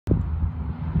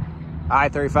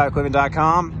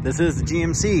i35equipment.com. This is the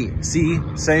GMC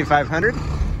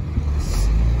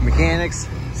C7500 mechanics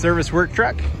service work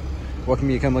truck. Welcome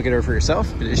you to come look at her for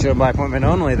yourself. It is shown by appointment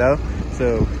only though,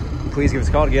 so please give us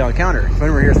a call to get on the counter. Phone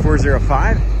number here is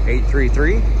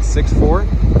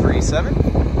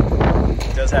 405-833-6437.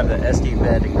 It does have the SD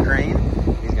bed and crane.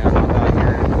 He's gonna hop out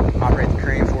here and operate the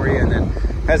crane for you, and then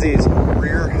has these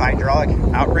rear hydraulic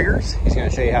outriggers. He's gonna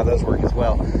show you how those work as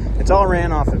well. It's all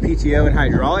ran off of PTO and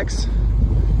hydraulics.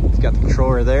 It's got the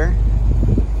controller there.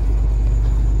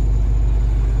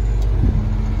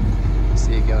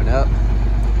 See it going up.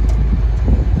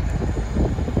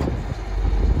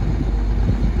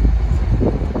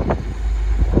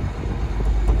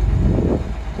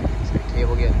 See the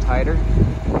cable getting tighter.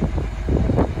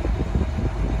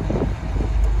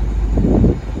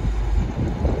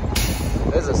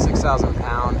 This is a 6,000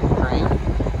 pound crane.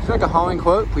 If you'd like a hauling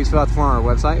quote, please fill out the form on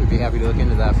our website. We'd be happy to look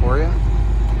into that for you.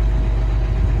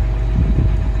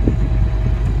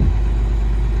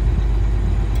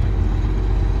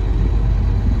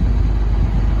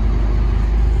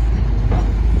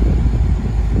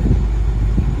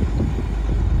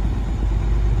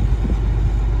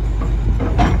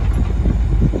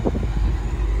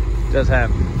 It does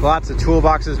have lots of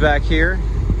toolboxes back here.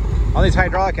 All these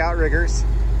hydraulic outriggers,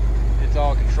 it's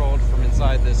all controlled from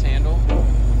inside this handle.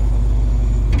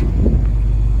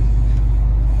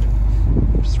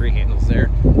 There's 3 handles there.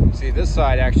 See, this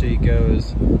side actually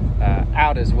goes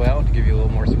out as well to give you a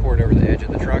little more support over the edge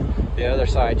of the truck. The other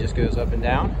side just goes up and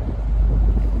down.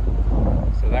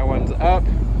 So that one's up.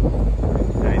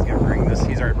 Now he's gonna bring this,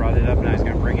 he's already brought it up, now he's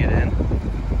gonna bring it in.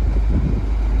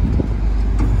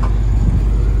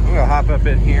 I'm gonna hop up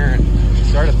in here and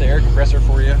start up the air compressor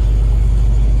for you.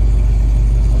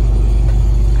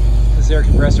 This air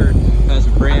compressor has a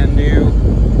brand new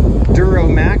Duro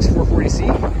Max 440C,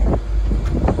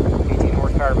 18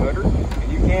 horsepower motor.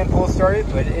 And you can pull start it,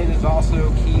 but it is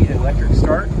also key electric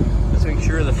start. Let's make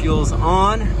sure the fuel's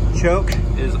on, choke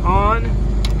is on.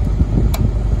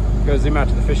 Go zoom out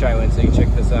to the fisheye lens so you can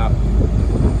check this out.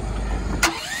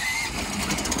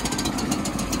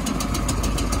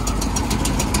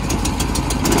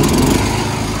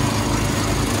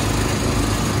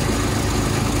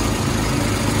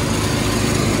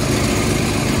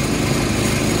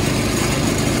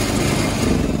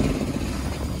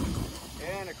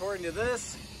 According to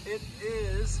this, it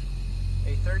is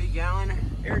a 30-gallon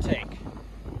air tank.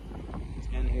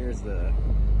 And here's the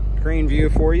crane view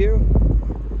for you.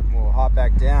 We'll hop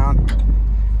back down.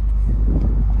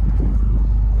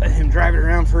 Let him drive it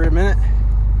around for a minute.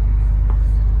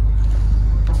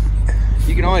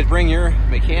 You can always bring your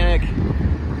mechanic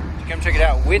to come check it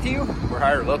out with you, or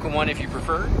hire a local one if you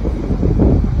prefer.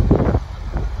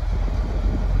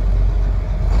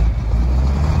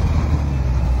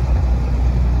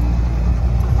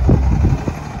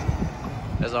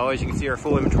 As always, you can see our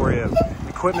full inventory of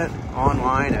equipment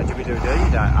online at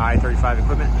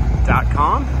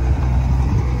www.i35equipment.com.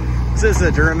 This is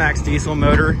a Duramax diesel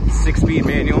motor, 6-speed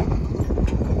manual.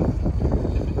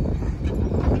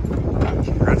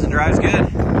 Runs and drives good.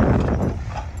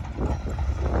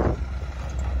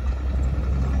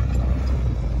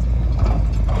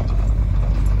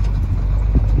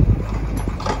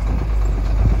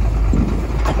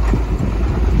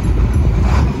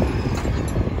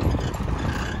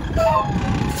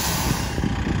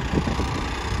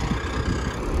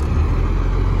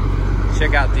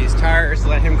 Check out these tires,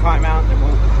 let him climb out, and then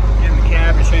we'll get in the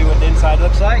cab and show you what the inside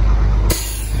looks like.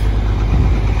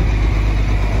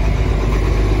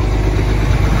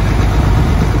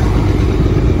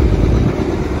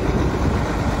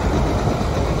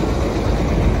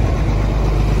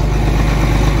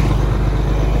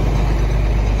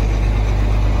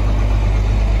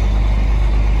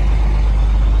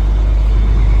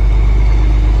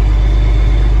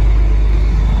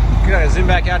 Good, zoom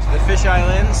back out to the fisheye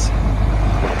lens.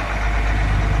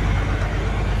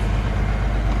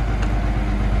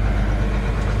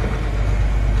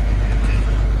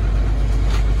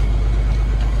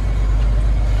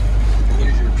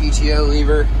 PTO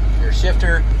lever, your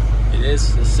shifter. It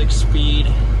is the 6-speed.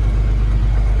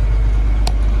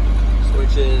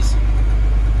 Switches,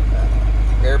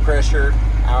 air pressure,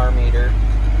 hour meter,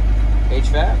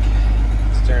 HVAC.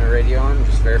 Let's turn the radio on,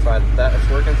 just verify that that's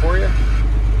working for you.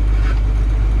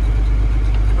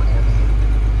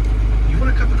 You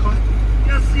want a cup of coffee?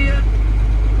 Yeah, see it.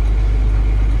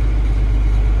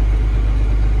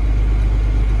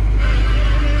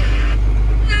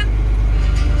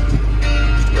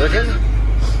 Working.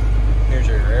 Here's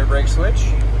your air brake switch.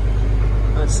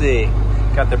 Let's see.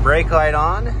 Got the brake light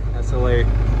on. That's the way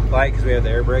light because we have the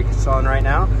air brake it's on right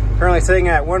now. Currently sitting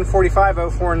at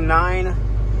 145,049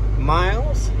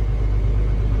 miles.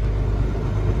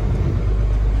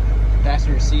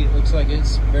 Passenger seat looks like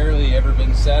it's barely ever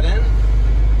been set in.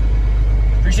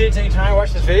 Appreciate you taking time to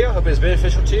watch this video. Hope it's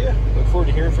beneficial to you. Look forward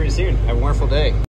to hearing from you soon. Have a wonderful day.